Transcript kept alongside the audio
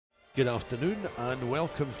Good afternoon and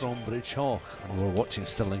welcome from Bridge Hall. We're watching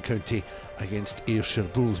Stirling County against Ayrshire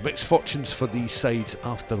Bulls. Mixed fortunes for these sides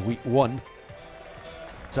after week one.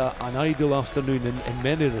 It's an ideal afternoon in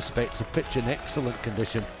many respects, a pitch in excellent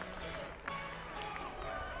condition.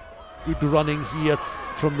 Good running here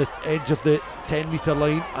from the edge of the 10-metre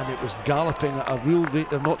line, and it was galloping at a real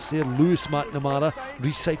rate of knots there. Lewis McNamara,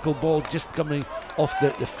 recycled ball just coming off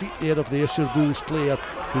the feet there of the Ayrshire Bulls player,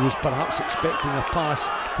 who was perhaps expecting a pass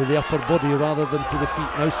to the upper body rather than to the feet.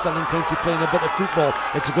 Now Stirling County playing a bit of football.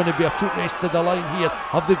 It's going to be a foot race to the line here.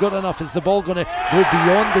 Have they got enough? Is the ball going to go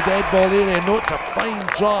beyond the dead ball area? No, it's a fine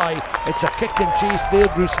try. It's a kick and chase there,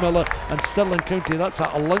 Bruce Miller, and Stirling County. That's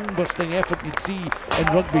a lung-busting effort you'd see in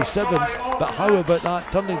rugby sevens. But how about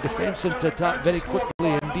that, turning defence into attack very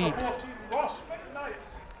quickly indeed.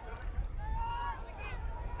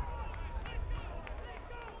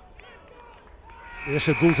 The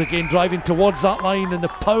Ayrshire Bulls again driving towards that line, and the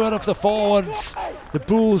power of the forwards. The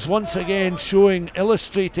Bulls once again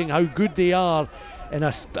illustrating how good they are in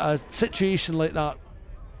a situation like that.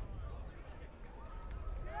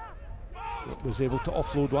 Was able to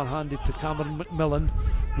offload one-handed to Cameron McMillan,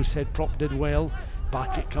 whose head prop did well.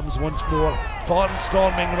 Back it comes once more.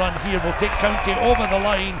 Barnstorming run here will take County over the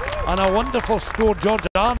line, and a wonderful score. George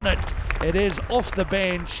Arnott, it is off the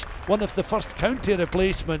bench, one of the first County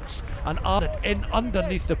replacements, and Arnott in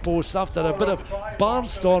underneath the post after a bit of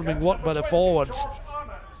barnstorming work by the forwards.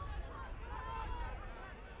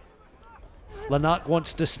 Lanack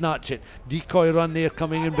wants to snatch it. Decoy run there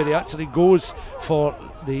coming in, but he actually goes for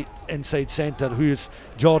the inside centre, who is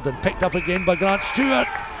Jordan. Picked up again by Grant Stewart,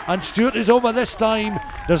 and Stewart is over this time.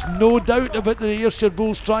 There's no doubt about the Ayrshire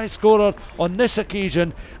Bulls try scorer on this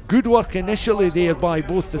occasion. Good work initially there by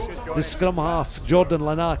both the scrum half, Jordan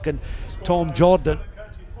Lanack and Tom Jordan.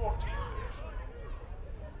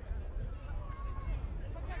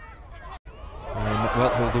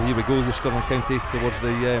 Well, here we go, here Stirling County towards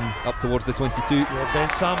the up towards the 22. Yeah, Ben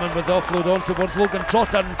Salmon with the offload on towards Logan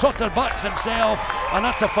Trotter, and Trotter backs himself, and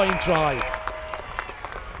that's a fine try.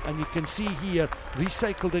 And you can see here,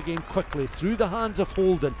 recycled again quickly through the hands of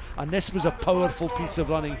Holden, and this was a powerful piece of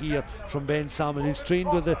running here from Ben Salmon, who's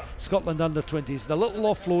trained with the Scotland under-20s. The little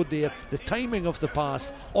offload there, the timing of the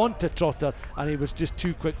pass onto Trotter, and he was just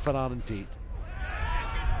too quick for Aaron Tate.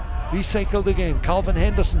 Recycled again, Calvin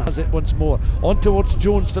Henderson has it once more, on towards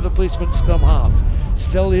Jones for the replacement scrum half.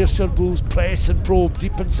 Still Ayrshire Bulls press and probe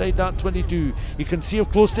deep inside that 22. You can see how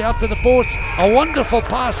close they are to the post. A wonderful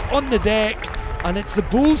pass on the deck, and it's the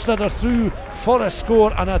Bulls that are through for a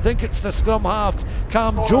score, and I think it's the scrum half,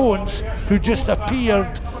 Cam Jones, who just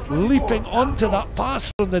appeared leaping onto that pass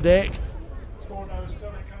from the deck.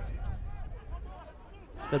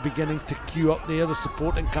 They're beginning to queue up there, the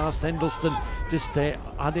supporting cast. Hindleston just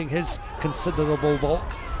adding his considerable bulk,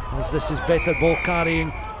 as this is better ball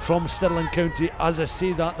carrying from Stirling County. As I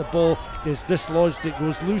say that, the ball is dislodged, it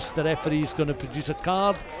goes loose. The referee is going to produce a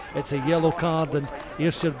card. It's a yellow card, and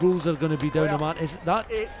Ayrshire Bulls are going to be down a man. Is that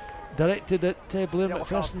directed at Blair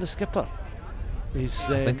McPherson, the skipper? I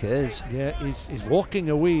think it is. Yeah, he's walking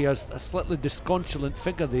away as a slightly disconsolate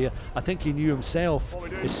figure there. I think he knew himself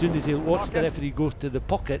as soon as he watched the referee go to the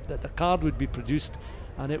pocket that the card would be produced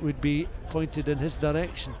and it would be pointed in his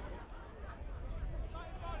direction.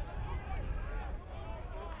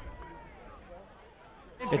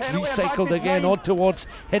 It's recycled again on towards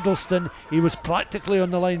Hiddleston. He was practically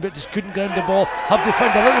on the line but just couldn't ground the ball. Have they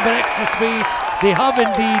found a little bit extra space? They have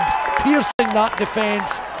indeed, piercing that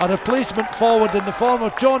defence. A replacement forward in the form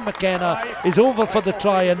of John McKenna is over for the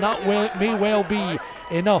try, and that may well be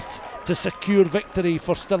enough to secure victory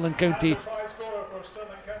for Stirling County.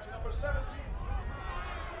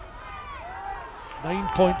 9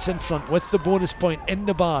 points in front with the bonus point in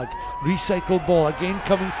the bag. Recycled ball again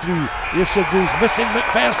coming through. Ayrshire Bulls missing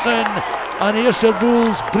McPherson, and Ayrshire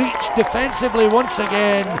Bulls breach defensively once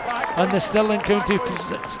again, and the Stirling County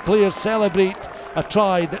players celebrate a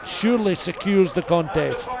try that surely secures the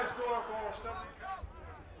contest.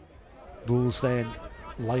 Bulls then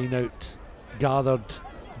line out, gathered,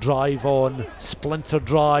 drive on, splinter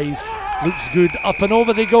drive, looks good, up and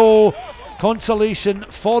over they go. Consolation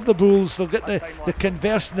for the Bulls. They'll get the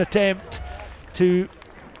conversion attempt to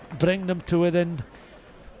bring them to within,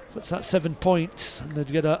 what's that, 7 points, and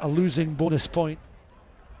they'd get a losing bonus point.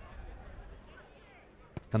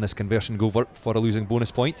 Can this conversion go for a losing bonus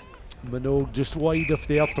point? Minogue just wide of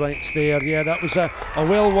the uprights there. Yeah, that was a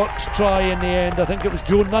well-worked try in the end. I think it was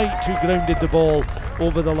Joe Knight who grounded the ball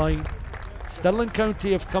over the line. Stirling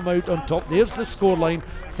County have come out on top. There's the scoreline,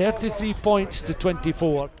 33 points to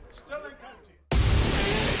 24.